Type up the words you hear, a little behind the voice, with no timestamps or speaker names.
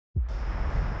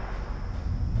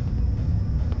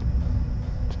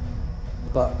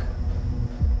Buck,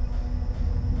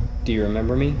 do you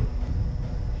remember me?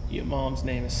 Your mom's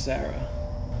name is Sarah.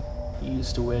 You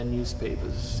used to wear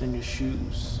newspapers in your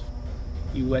shoes.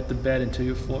 You wet the bed until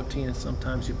you're 14 and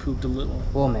sometimes you pooped a little.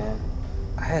 Well, man,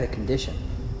 I had a condition.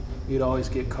 You'd always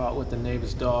get caught with the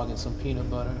neighbor's dog and some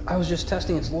peanut butter. I was just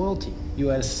testing its loyalty. You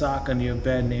had a sock under your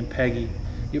bed named Peggy.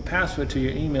 Your password to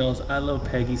your email is I love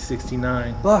Peggy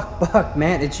 69. Buck,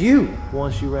 man, it's you.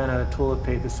 Once you ran out of toilet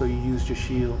paper, so you used your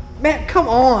shield. Man, come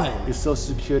on. Your social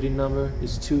security number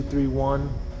is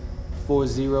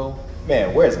 23140.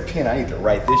 Man, where's a pen? I need to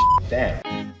write this down.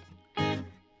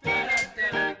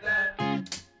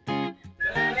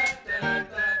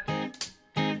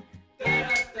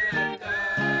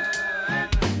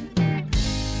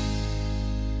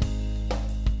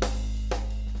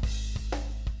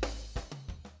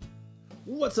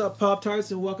 What's up,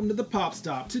 Pop-Tarts, and welcome to the Pop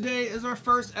Stop. Today is our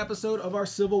first episode of our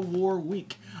Civil War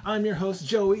week. I'm your host,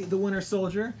 Joey, the Winter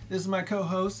Soldier. This is my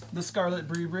co-host, the Scarlet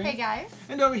Bree. Hey, guys.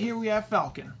 And over here we have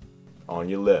Falcon. On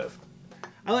your left.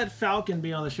 I let Falcon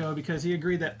be on the show because he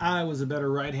agreed that I was a better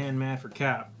right-hand man for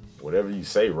Cap. Whatever you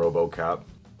say, RoboCop.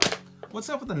 What's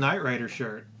up with the Knight Rider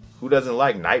shirt? Who doesn't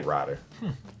like Knight Rider?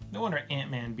 No wonder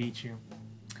Ant-Man beat you.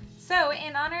 So,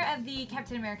 in honor of the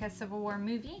Captain America Civil War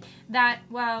movie that,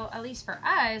 well, at least for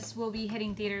us, will be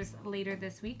hitting theaters later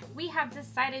this week, we have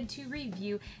decided to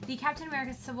review the Captain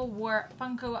America Civil War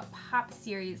Funko Pop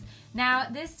series. Now,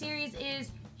 this series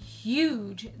is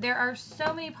huge. There are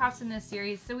so many pops in this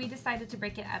series, so we decided to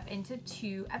break it up into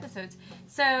 2 episodes.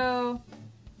 So,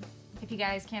 if you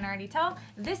guys can't already tell,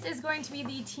 this is going to be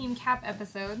the Team Cap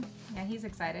episode. Yeah, he's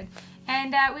excited.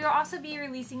 And we will also be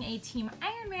releasing a Team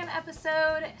Iron Man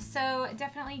episode, so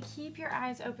definitely keep your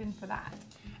eyes open for that.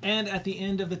 And at the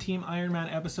end of the Team Iron Man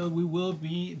episode, we will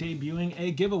be debuting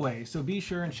a giveaway, so be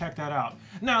sure and check that out.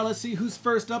 Now, let's see who's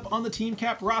first up on the Team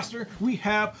Cap roster. We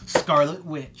have Scarlet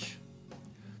Witch.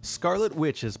 Scarlet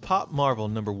Witch is Pop Marvel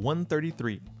number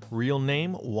 133, real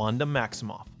name Wanda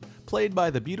Maximoff, played by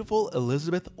the beautiful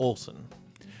Elizabeth Olsen.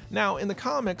 Now, in the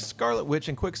comics, Scarlet Witch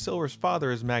and Quicksilver's father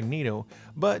is Magneto,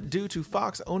 but due to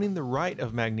Fox owning the right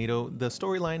of Magneto, the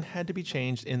storyline had to be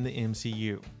changed in the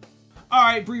MCU.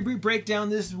 Alright, Bree, break down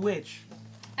this witch.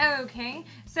 Okay,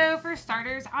 so for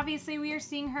starters, obviously we are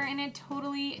seeing her in a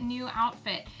totally new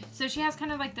outfit. So she has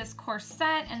kind of like this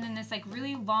corset and then this like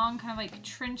really long kind of like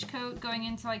trench coat going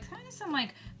into like kind of some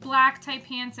like black type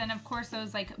pants and of course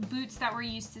those like boots that we're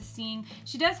used to seeing.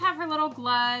 She does have her little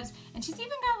gloves and she's even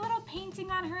got a little painting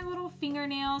on her little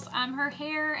fingernails. Her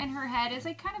hair and her head is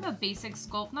like kind of a basic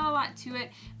sculpt, not a lot to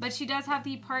it, but she does have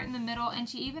the part in the middle and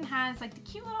she even has like the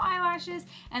cute little eyelashes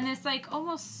and this like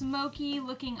almost smoky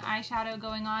looking eyeshadow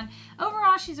going on.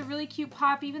 Overall, she's a really cute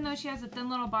pop. Even though she has a thin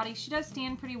little body, she does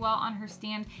stand pretty well on her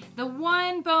stand. The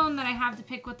one bone that I have to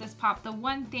pick with this pop, the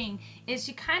one thing, is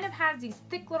she kind of has these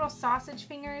thick little sausage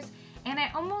fingers, and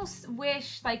I almost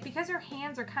wish, like, because her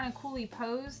hands are kind of coolly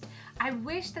posed, I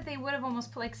wish that they would have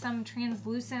almost put like some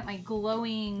translucent, like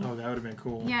glowing... Oh, that would have been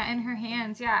cool. Yeah, in her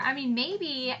hands, yeah. I mean,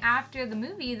 maybe after the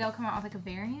movie, they'll come out with like a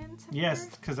variant. Yes,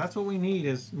 because that's what we need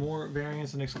is more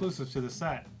variants and exclusives to the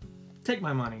set. Take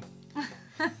my money.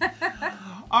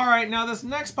 Alright, now this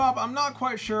next pop I'm not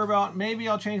quite sure about. Maybe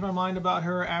I'll change my mind about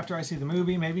her after I see the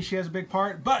movie. Maybe she has a big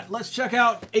part. But let's check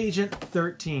out Agent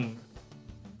 13.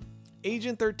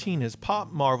 Agent 13 is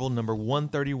Pop Marvel number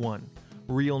 131,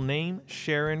 real name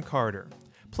Sharon Carter,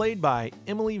 played by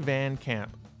Emily Van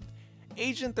Camp.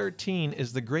 Agent 13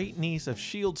 is the great niece of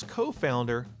S.H.I.E.L.D.'s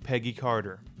co-founder, Peggy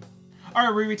Carter.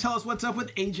 Alright, Riri, tell us what's up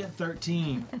with Agent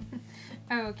 13.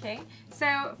 Okay,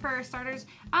 so for starters,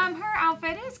 her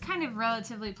outfit is kind of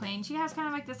relatively plain. She has kind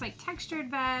of like this like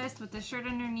textured vest with the shirt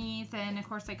underneath and of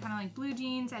course like kind of like blue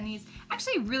jeans and these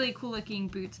actually really cool looking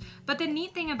boots. But the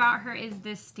neat thing about her is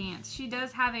this stance. She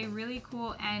does have a really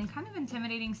cool and kind of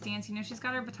intimidating stance. You know, she's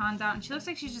got her batons out and she looks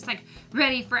like she's just like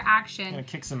ready for action. Gonna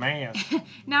kick some ass.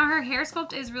 Now her hair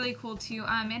sculpt is really cool too.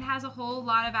 It has a whole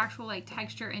lot of actual like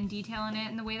texture and detail in it,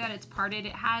 and the way that it's parted,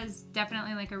 it has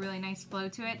definitely like a really nice flow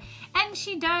to it. And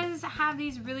she does have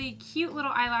these really cute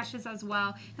little eyelashes as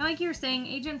well. And like you were saying,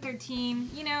 Agent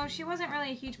 13, you know, she wasn't really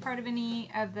a huge part of any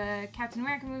of the Captain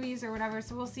America movies or whatever,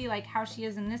 so we'll see like how she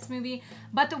is in this movie.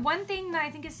 But the one thing that I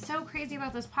think is so crazy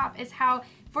about this pop is how,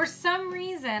 for some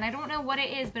reason, I don't know what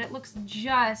it is, but it looks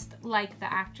just like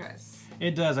the actress.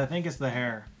 It does. I think it's the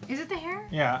hair. Is it the hair?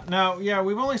 Yeah. Now, yeah,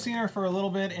 we've only seen her for a little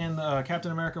bit in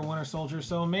Captain America Winter Soldier,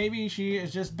 so maybe she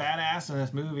is just badass in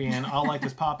this movie and I'll like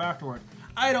this pop afterward.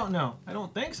 I don't know. I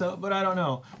don't think so, but I don't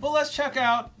know. Well, let's check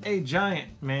out a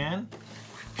Giant Man.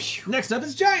 Next up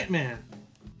is Giant Man.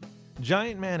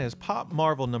 Giant Man is Pop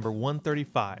Marvel number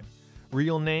 135,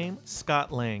 Real name,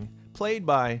 Scott Lang, played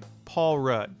by Paul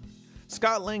Rudd.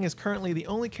 Scott Lang is currently the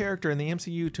only character in the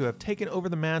MCU to have taken over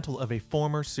the mantle of a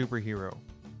former superhero.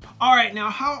 Alright, now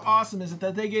how awesome is it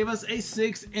that they gave us a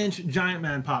 6-inch Giant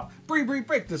Man pop? Bree,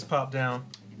 break this pop down.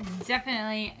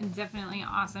 Definitely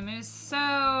awesome. It is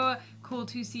so cool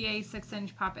to see a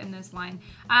 6-inch pop in this line.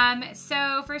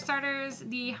 So for starters,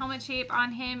 the helmet shape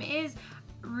on him is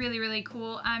really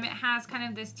cool. It has kind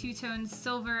of this two-tone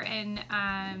silver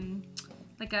and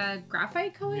like a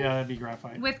graphite color? Yeah, that'd be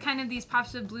graphite. With kind of these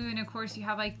pops of blue, and of course you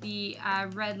have like the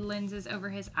red lenses over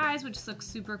his eyes, which looks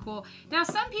super cool. Now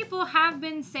some people have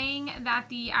been saying that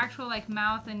the actual like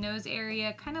mouth and nose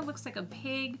area kind of looks like a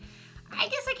pig. I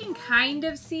guess I can kind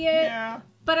of see it. Yeah.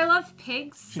 But I love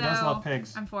pigs, She so does love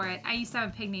pigs. I'm for it. I used to have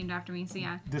a pig named after me, so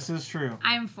yeah. This is true.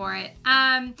 I'm for it.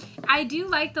 I do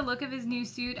like the look of his new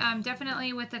suit,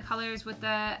 definitely with the colors, with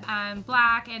the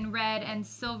black and red and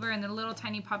silver and the little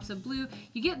tiny pops of blue.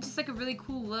 You get just like a really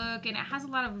cool look, and it has a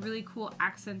lot of really cool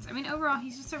accents. I mean, overall,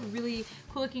 he's just a really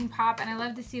cool looking pop, and I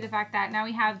love to see the fact that now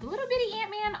we have the little bitty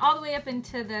Ant-Man all the way up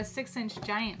into the 6-inch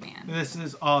Giant Man. This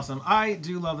is awesome. I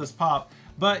do love this pop.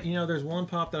 But, you know, there's one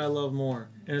pop that I love more.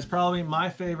 And it's probably my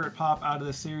favorite pop out of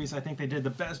the series. I think they did the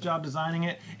best job designing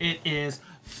it. It is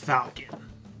Falcon.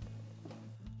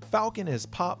 Falcon is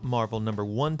Pop Marvel number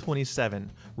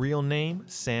 127. Real name,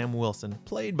 Sam Wilson,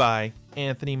 played by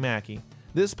Anthony Mackie.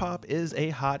 This pop is a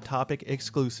Hot Topic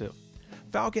exclusive.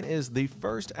 Falcon is the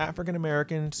first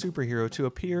African-American superhero to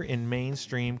appear in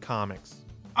mainstream comics.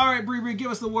 All right, Bree, give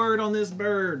us the word on this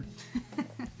bird.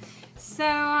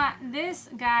 So this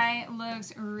guy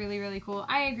looks really cool.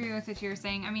 I agree with what you were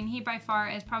saying. I mean, he by far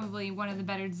is probably one of the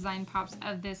better design pops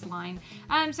of this line.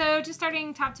 So just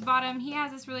starting top to bottom, he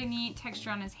has this really neat texture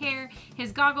on his hair.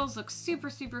 His goggles look super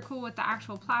cool with the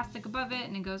actual plastic above it,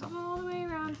 and it goes all the way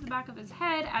around to the back of his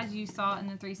head, as you saw in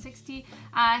the 360.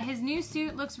 His new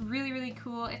suit looks really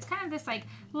cool. It's kind of this like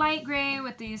light gray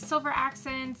with these silver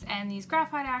accents and these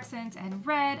graphite accents and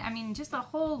red. I mean, just a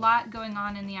whole lot going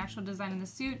on in the actual design of the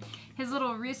suit. His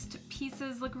little wrist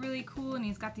pieces look really cool, and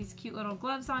he's got these cute little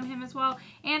gloves on him as well.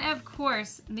 And of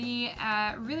course, the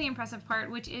really impressive part,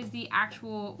 which is the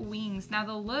actual wings. Now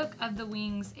the look of the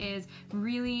wings is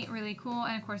really cool,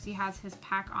 and of course he has his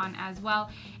pack on as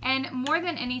well. And more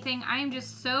than anything, I'm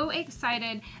just so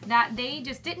excited that they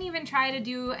just didn't even try to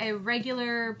do a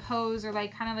regular pose or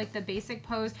like kind of like the basic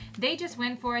pose. They just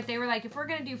went for it. They were like, if we're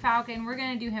gonna do Falcon, we're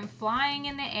gonna do him flying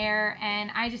in the air, and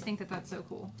I just think that that's so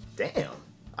cool. Damn,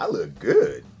 I look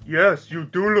good. Yes, you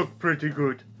do look pretty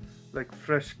good. Like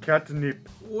fresh catnip.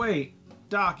 Wait,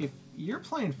 Doc, if you're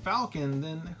playing Falcon,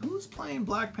 then who's playing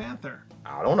Black Panther?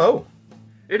 I don't know.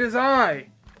 It is I.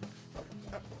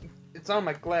 It's on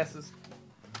my glasses.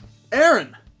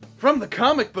 Aaron, from the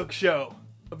comic book show.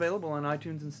 Available on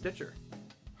iTunes and Stitcher.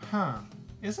 Huh.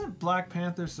 Isn't Black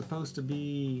Panther supposed to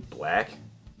be... Black?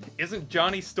 Isn't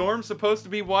Johnny Storm supposed to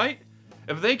be white?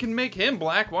 If they can make him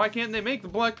black, why can't they make the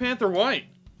Black Panther white?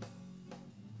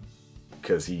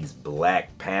 Because he's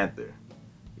Black Panther.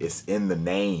 It's in the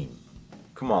name.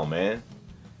 Come on, man.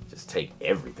 Just take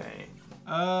everything.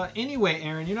 Anyway,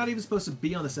 Aaron, you're not even supposed to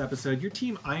be on this episode. You're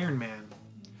Team Iron Man.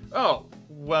 Oh,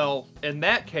 well, in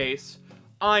that case,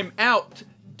 I'm out,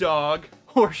 dog.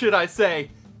 Or should I say,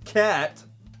 cat.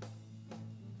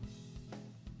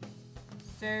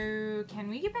 So can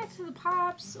we get back to the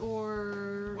pops,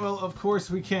 or... Well, of course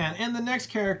we can. And the next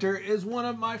character is one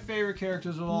of my favorite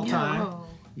characters of all time.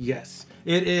 Yes,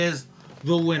 it is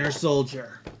the Winter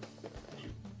Soldier.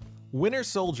 Winter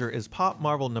Soldier is Pop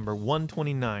Marvel number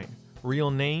 129. Real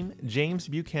name, James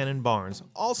Buchanan Barnes,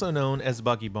 also known as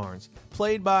Bucky Barnes,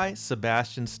 played by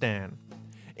Sebastian Stan.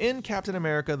 In Captain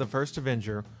America: The First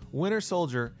Avenger, Winter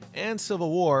Soldier, and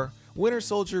Civil War, Winter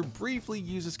Soldier briefly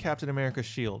uses Captain America's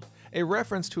shield, a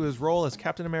reference to his role as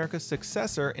Captain America's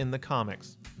successor in the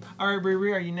comics. All right,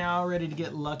 Bree, are you now ready to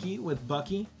get lucky with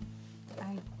Bucky?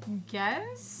 I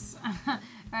guess.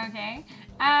 Okay.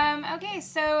 Okay,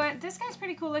 so this guy's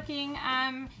pretty cool looking.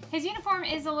 His uniform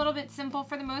is a little bit simple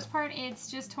for the most part.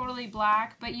 It's just totally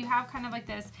black, but you have kind of like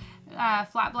this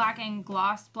flat black and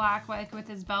glossed black, like with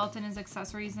his belt and his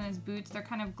accessories and his boots. They're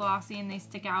kind of glossy and they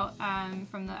stick out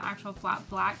from the actual flat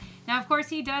black. Now, of course,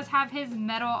 he does have his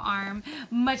metal arm,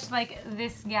 much like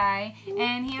this guy,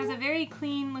 and he has a very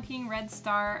clean looking red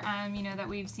star, you know, that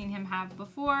we've seen him have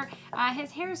before.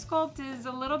 His hair sculpt is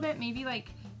a little bit maybe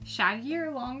like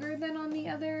shaggier, longer than on the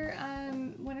other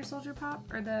Winter Soldier pop,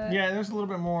 or the... Yeah, there's a little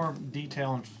bit more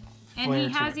detail and And flair he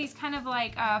to has it. these kind of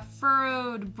like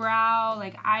furrowed brow,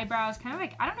 like eyebrows, kind of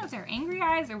like, I don't know if they're angry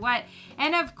eyes or what.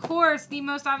 And of course, the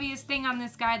most obvious thing on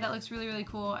this guy that looks really, really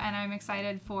cool and I'm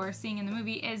excited for seeing in the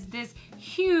movie is this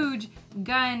huge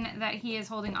gun that he is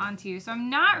holding onto. So I'm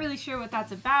not really sure what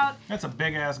that's about. That's a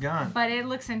big ass gun. But it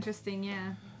looks interesting,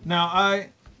 yeah. Now, I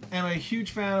am a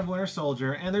huge fan of Winter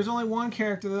Soldier, and there's only one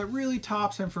character that really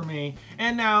tops him for me,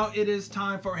 and now it is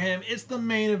time for him. It's the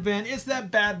main event. It's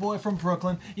that bad boy from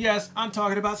Brooklyn. Yes, I'm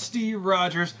talking about Steve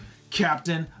Rogers,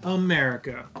 Captain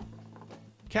America.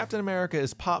 Captain America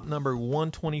is pop number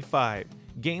 125,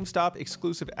 GameStop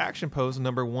exclusive action pose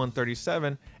number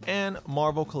 137, and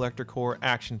Marvel Collector Core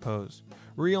action pose.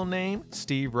 Real name,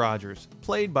 Steve Rogers,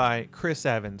 played by Chris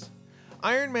Evans.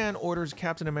 Iron Man orders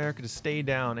Captain America to stay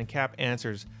down and Cap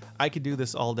answers, "I could do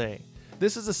this all day."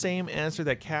 This is the same answer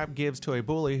that Cap gives to a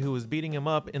bully who was beating him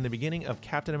up in the beginning of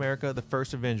Captain America the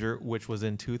First Avenger, which was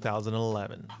in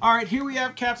 2011. Alright, here we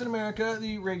have Captain America,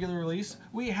 the regular release.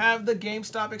 We have the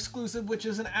GameStop exclusive, which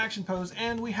is an action pose,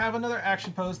 and we have another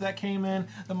action pose that came in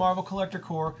the Marvel Collector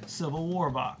Core Civil War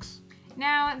box.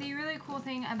 Now, the really cool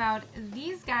thing about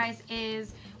these guys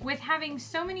is with having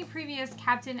so many previous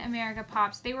Captain America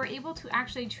pops, they were able to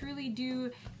actually truly do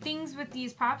things with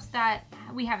these pops that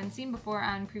we haven't seen before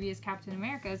on previous Captain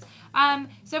Americas.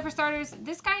 So for starters,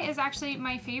 this guy is actually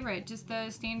my favorite, just the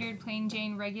standard plain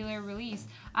Jane regular release.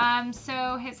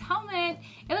 So his helmet,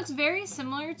 it looks very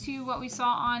similar to what we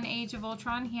saw on Age of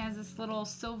Ultron. He has this little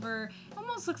silver,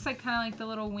 almost looks like kind of like the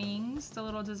little wings, the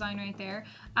little design right there.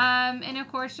 And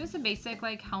of course, just a basic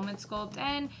like helmet sculpt.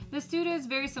 And this dude is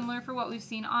very similar for what we've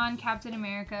seen on Captain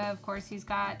America. Of course, he's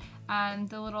got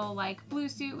the little like blue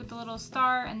suit with the little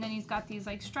star, and then he's got these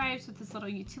like stripes with this little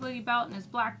utility belt and his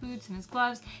black boots and his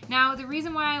gloves. Now, the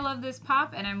reason why I love this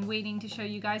pop, and I'm waiting to show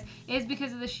you guys, is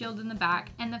because of the shield in the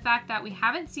back and the fact that we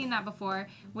haven't seen that before,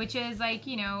 which is like,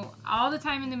 you know, all the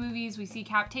time in the movies we see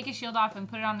Cap take his shield off and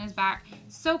put it on his back.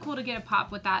 So cool to get a pop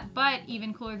with that, but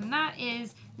even cooler than that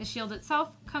is the shield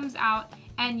itself comes out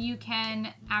and you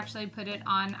can actually put it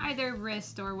on either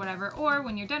wrist or whatever, or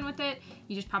when you're done with it,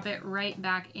 you just pop it right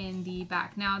back in the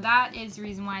back. Now that is the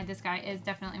reason why this guy is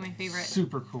definitely my favorite.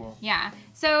 Super cool. Yeah.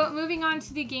 So moving on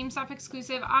to the GameStop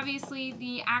exclusive, obviously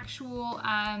the actual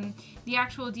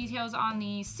details on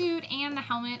the suit and the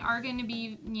helmet are going to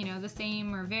be, you know, the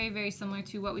same or very, very similar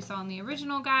to what we saw in the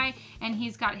original guy, and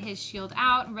he's got his shield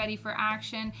out, ready for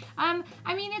action.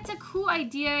 I mean, it's a cool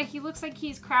idea. He looks like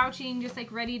he's crouching, just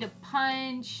like ready to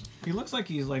punch. He looks like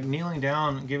he's like kneeling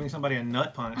down and giving somebody a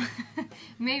nut punch.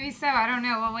 Maybe so. I don't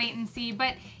know. We'll wait and see.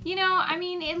 But, you know, I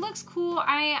mean, it looks cool.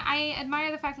 I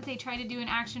admire the fact that they try to do an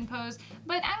action pose.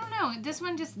 But I don't know. This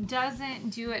one just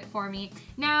doesn't do it for me.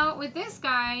 Now, with this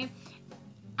guy,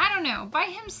 I don't know. By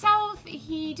himself,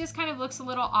 he just kind of looks a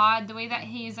little odd, the way that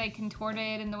he's like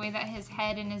contorted and the way that his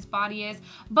head and his body is.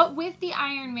 But with the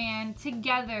Iron Man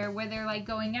together, where they're like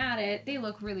going at it, they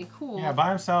look really cool. Yeah, by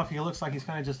himself, he looks like he's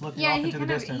kind of just looking off into the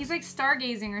distance. He's like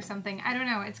stargazing or something. I don't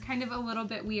know. It's kind of a little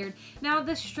bit weird. Now,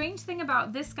 the strange thing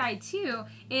about this guy too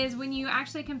is when you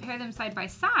actually compare them side by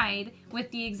side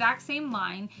with the exact same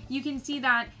line, you can see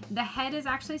that the head is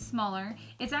actually smaller.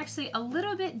 It's actually a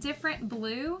little bit different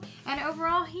blue, and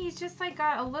overall he's just like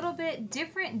got a little bit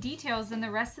different details than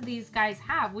the rest of these guys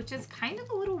have, which is kind of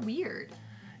a little weird.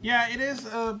 Yeah, it is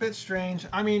a bit strange.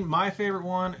 I mean, my favorite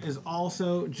one is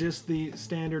also just the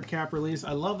standard Cap release.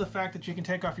 I love the fact that you can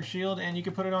take off your shield and you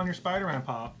can put it on your Spider-Man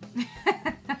pop.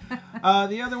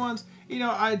 The other ones, you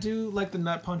know, I do like the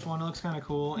Nut Punch one. It looks kind of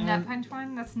cool. And Nut Punch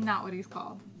one? That's not what he's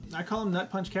called. I call him Nut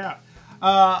Punch Cap.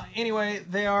 Anyway,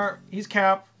 he's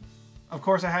Cap. Of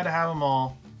course, I had to have them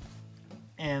all.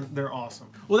 And they're awesome.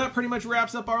 Well, that pretty much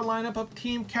wraps up our lineup of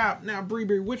Team Cap. Now,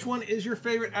 Bree, which one is your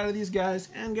favorite out of these guys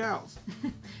and gals?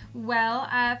 Well,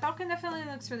 Falcon definitely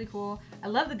looks really cool. I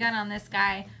love the gun on this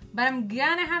guy, but I'm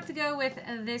gonna have to go with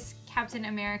this Captain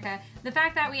America. The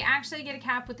fact that we actually get a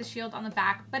cap with the shield on the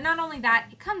back, but not only that,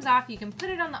 it comes off, you can put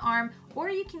it on the arm,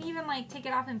 or you can even like take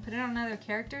it off and put it on other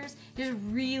characters. Just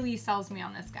really sells me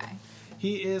on this guy.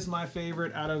 He is my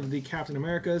favorite out of the Captain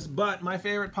Americas, but my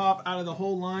favorite pop out of the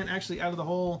whole line, actually out of the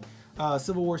whole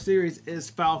Civil War series, is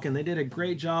Falcon. They did a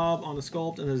great job on the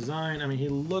sculpt and the design. I mean, he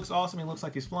looks awesome. He looks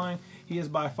like he's flying. He is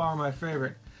by far my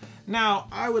favorite. Now,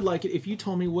 I would like it if you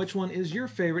told me which one is your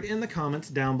favorite in the comments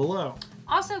down below.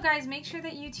 Also, guys, make sure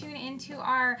that you tune into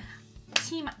our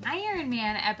Team Iron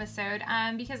Man episode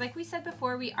because like we said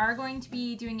before, we are going to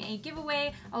be doing a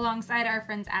giveaway alongside our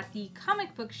friends at the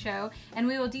comic book show, and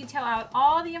we will detail out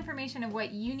all the information of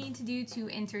what you need to do to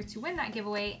enter to win that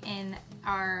giveaway in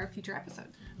our future episode.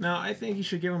 Now, I think you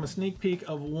should give them a sneak peek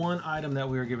of one item that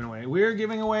we are giving away. We're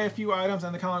giving away a few items,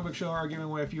 and the comic book show are giving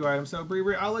away a few items. So,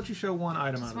 Bree, I'll let you show one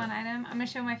item. Just one item. I'm going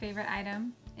to show my favorite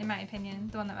item, in my opinion,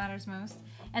 the one that matters most.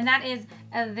 And that is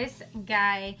this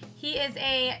guy. He is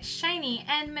a shiny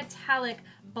and metallic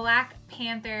Black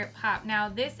Panther pop. Now,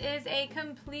 this is a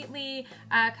completely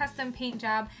custom paint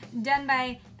job done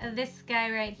by this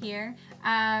guy right here.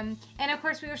 And of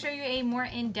course, we will show you a more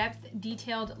in-depth,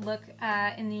 detailed look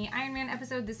in the Iron Man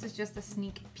episode. This is just a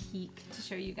sneak peek to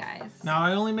show you guys. Now,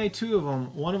 I only made 2 of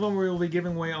them. One of them we will be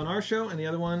giving away on our show, and the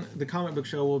other one, the comic book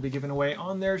show, will be giving away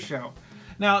on their show.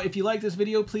 Now, if you like this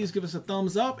video, please give us a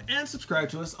thumbs up and subscribe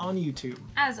to us on YouTube.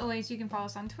 As always, you can follow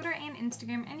us on Twitter and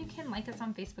Instagram, and you can like us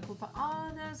on Facebook. We'll put all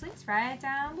of those links right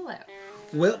down below.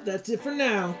 Well, that's it for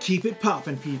now. Keep it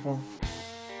poppin', people.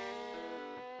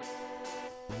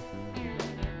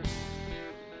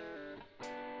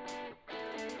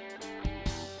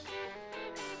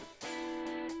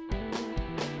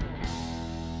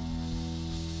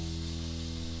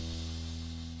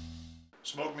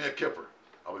 Smoke me a kipper.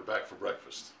 I'll be back for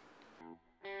breakfast.